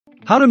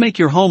How to make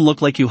your home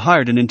look like you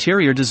hired an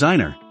interior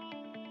designer.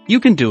 You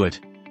can do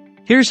it.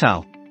 Here's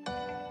how.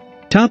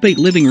 Top 8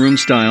 living room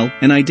style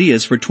and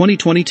ideas for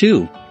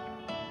 2022.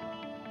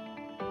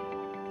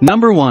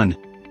 Number 1.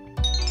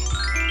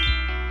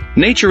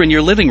 Nature in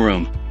your living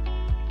room.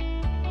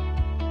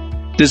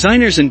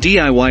 Designers and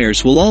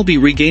DIYers will all be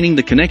regaining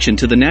the connection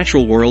to the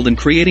natural world and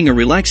creating a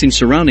relaxing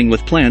surrounding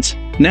with plants,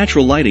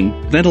 natural lighting,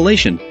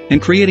 ventilation,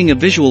 and creating a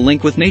visual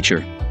link with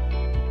nature.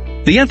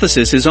 The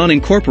emphasis is on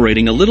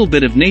incorporating a little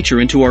bit of nature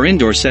into our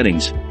indoor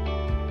settings.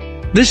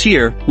 This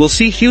year, we'll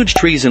see huge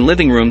trees in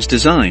living rooms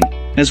design,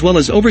 as well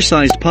as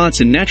oversized pots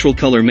in natural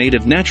color made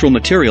of natural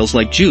materials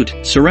like jute,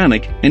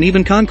 ceramic, and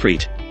even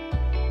concrete.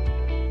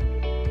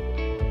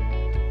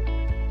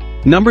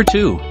 Number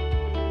 2.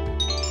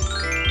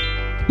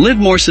 Live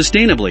more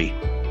sustainably.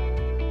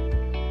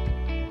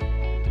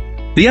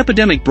 The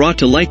epidemic brought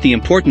to light the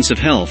importance of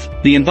health,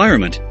 the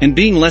environment, and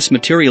being less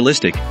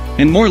materialistic,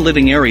 and more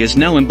living areas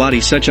now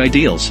embody such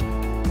ideals.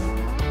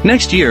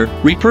 Next year,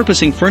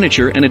 repurposing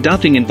furniture and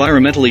adopting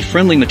environmentally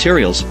friendly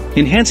materials,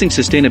 enhancing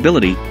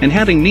sustainability, and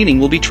having meaning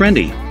will be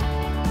trendy.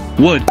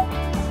 Wood,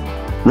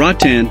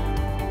 rattan,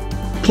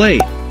 clay,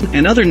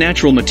 and other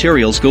natural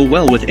materials go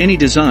well with any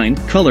design,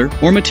 color,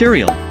 or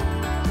material.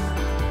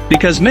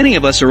 Because many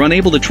of us are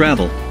unable to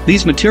travel,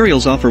 these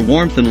materials offer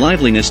warmth and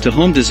liveliness to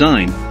home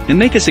design, and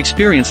make us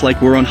experience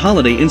like we're on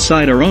holiday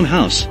inside our own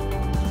house.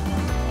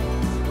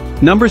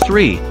 Number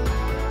 3.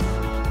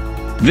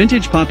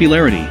 Vintage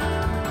popularity.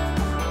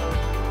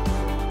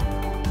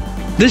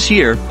 This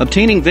year,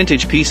 obtaining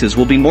vintage pieces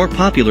will be more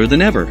popular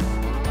than ever.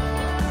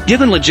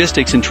 Given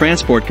logistics and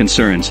transport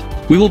concerns,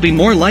 we will be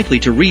more likely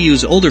to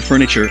reuse older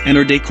furniture and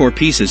or decor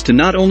pieces to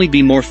not only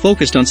be more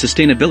focused on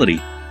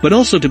sustainability, but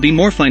also to be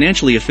more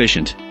financially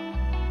efficient.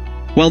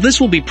 While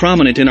this will be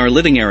prominent in our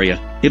living area,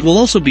 it will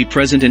also be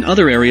present in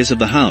other areas of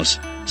the house,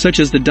 such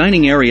as the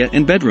dining area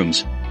and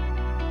bedrooms.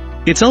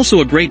 It's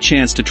also a great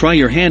chance to try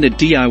your hand at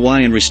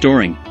DIY and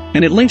restoring,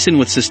 and it links in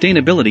with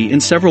sustainability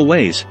in several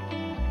ways.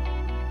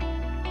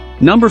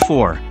 Number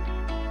 4.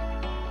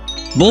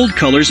 Bold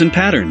colors and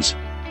patterns.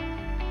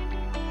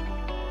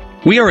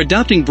 We are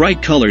adopting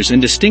bright colors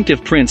and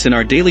distinctive prints in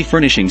our daily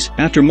furnishings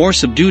after more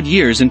subdued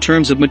years in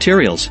terms of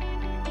materials.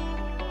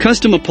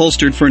 Custom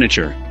upholstered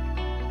furniture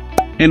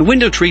and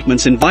window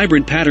treatments in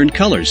vibrant patterned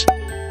colors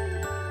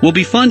will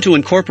be fun to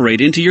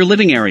incorporate into your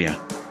living area.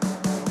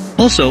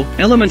 Also,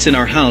 elements in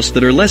our house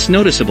that are less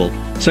noticeable,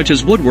 such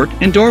as woodwork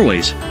and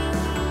doorways,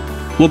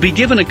 will be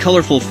given a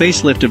colorful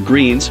facelift of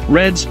greens,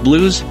 reds,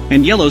 blues,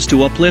 and yellows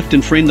to uplift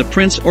and frame the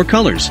prints or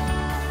colors.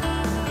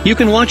 You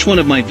can watch one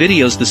of my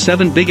videos, The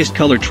 7 Biggest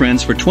Color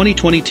Trends for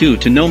 2022,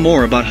 to know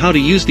more about how to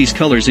use these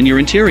colors in your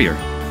interior.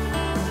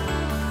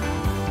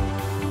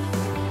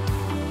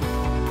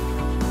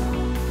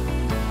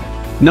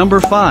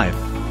 Number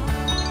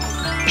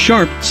 5.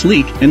 Sharp,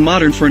 sleek, and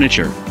modern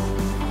furniture.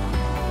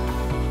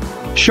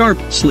 Sharp,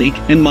 sleek,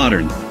 and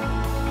modern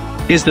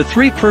is the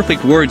 3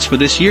 perfect words for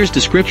this year's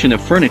description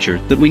of furniture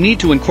that we need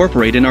to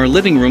incorporate in our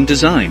living room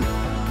design.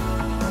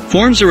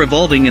 Forms are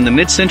evolving, and the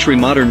mid-century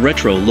modern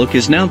retro look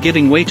is now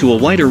giving way to a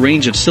wider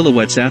range of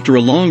silhouettes after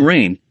a long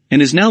reign,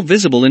 and is now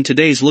visible in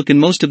today's look in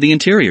most of the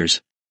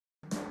interiors.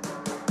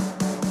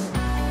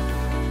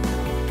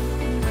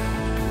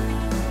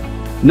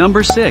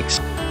 Number 6.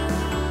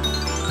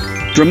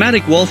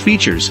 Dramatic wall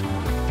features.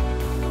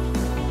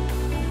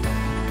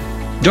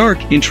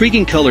 Dark,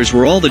 intriguing colors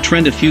were all the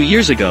trend a few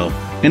years ago,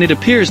 and it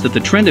appears that the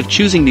trend of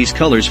choosing these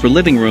colors for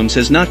living rooms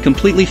has not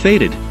completely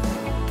faded.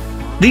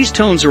 These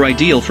tones are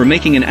ideal for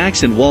making an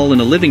accent wall in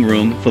a living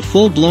room. If a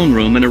full-blown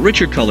room and a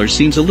richer color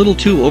seems a little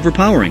too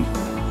overpowering.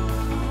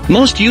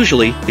 Most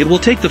usually, it will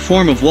take the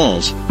form of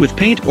walls, with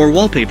paint or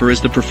wallpaper as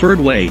the preferred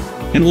way,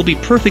 and will be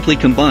perfectly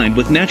combined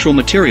with natural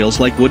materials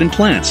like wood and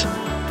plants.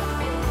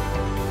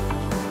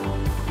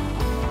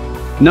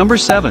 Number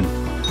 7.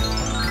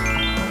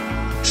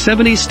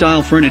 70s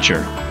style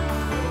furniture.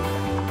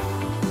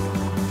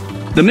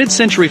 The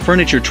mid-century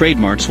furniture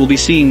trademarks will be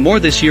seeing more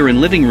this year in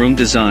living room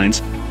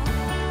designs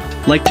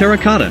like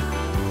terracotta,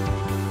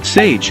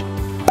 sage,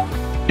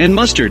 and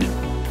mustard,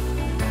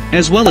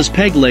 as well as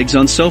peg legs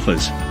on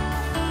sofas,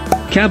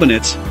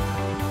 cabinets,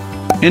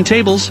 and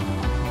tables,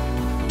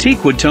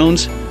 teakwood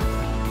tones,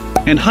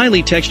 and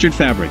highly textured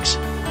fabrics.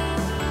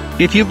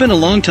 If you've been a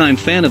long-time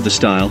fan of the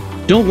style,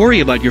 don't worry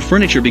about your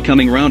furniture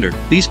becoming rounder.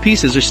 These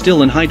pieces are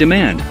still in high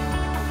demand.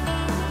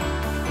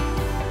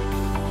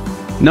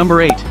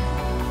 Number 8.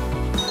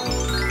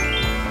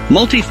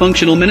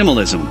 Multifunctional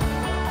minimalism.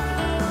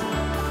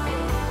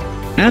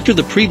 After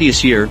the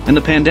previous year and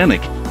the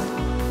pandemic,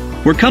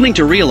 we're coming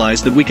to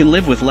realize that we can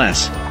live with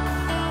less.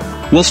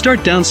 We'll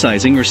start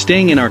downsizing or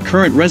staying in our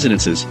current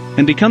residences,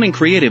 and becoming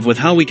creative with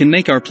how we can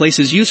make our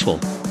places useful.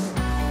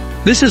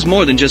 This is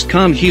more than just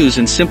calm hues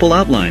and simple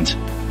outlines.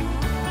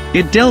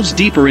 It delves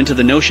deeper into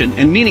the notion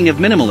and meaning of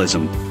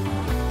minimalism,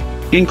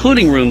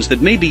 including rooms that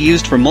may be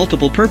used for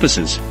multiple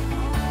purposes.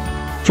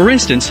 For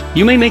instance,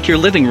 you may make your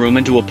living room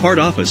into a part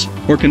office,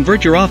 or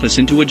convert your office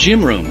into a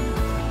gym room.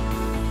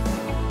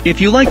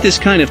 If you like this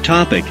kind of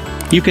topic,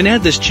 You can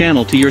add this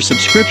channel to your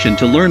subscription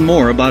to learn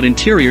more about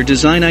interior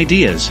design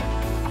ideas.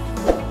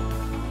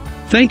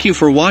 Thank you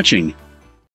for watching.